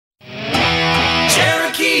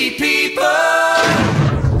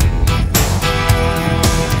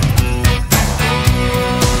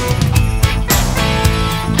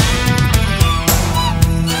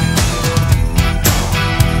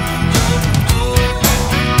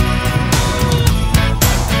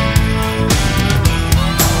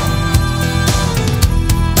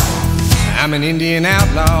an Indian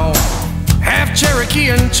outlaw, half Cherokee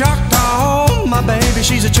and Choctaw. My baby,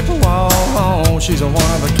 she's a Chippewa, she's a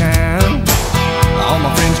one of a kind. All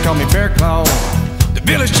my friends call me Bear Claw. The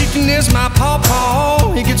village chieftain is my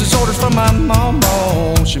pawpaw. He gets his orders from my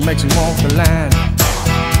mama, she makes him walk the line.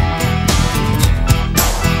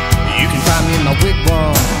 You can find me in my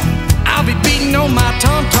wigwam, I'll be beating on my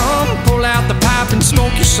tom-tom. Pull out the pipe and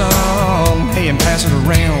smoke you some, hey, and pass it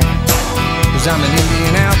around. 'Cause I'm an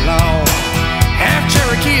Indian outlaw, half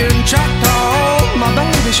Cherokee and Choctaw. My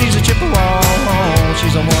baby, she's a Chippewa,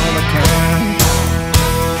 she's a one of a kind.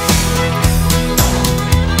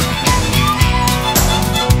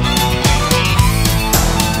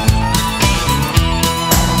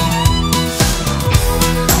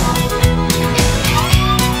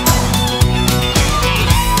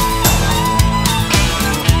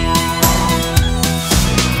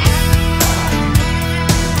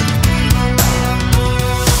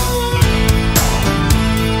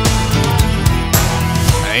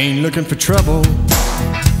 Ain't looking for trouble,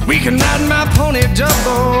 we can ride my pony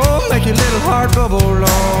double, make your little heart bubble,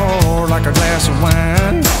 Lord, like a glass of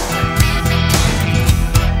wine.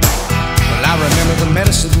 Well, I remember the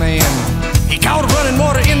medicine man, he caught running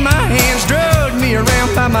water in my hands, drugged me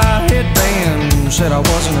around by my headband, said I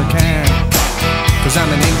wasn't her kind. 'Cause I'm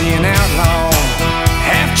an Indian outlaw,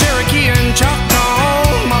 half Cherokee and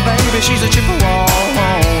Choctaw. My baby, she's a Chippewa,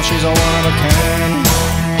 she's a one of a kind.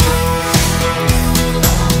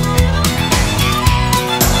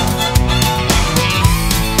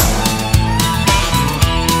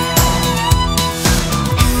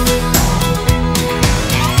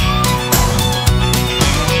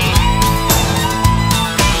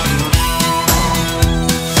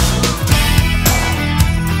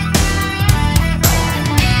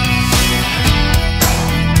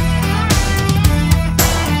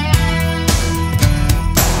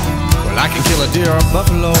 I can kill a deer or a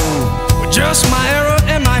buffalo with just my arrow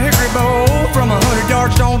and my hickory bow. From 100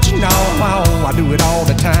 yards, don't you know, I do it all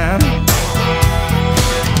the time.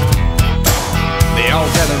 They all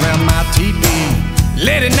gather around my teepee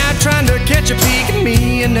late at night trying to catch a peek at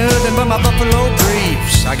me and nothing but my buffalo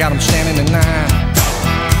briefs. I got them standing tonight,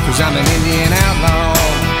 'cause I'm an Indian outlaw,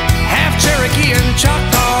 half Cherokee and Choctaw.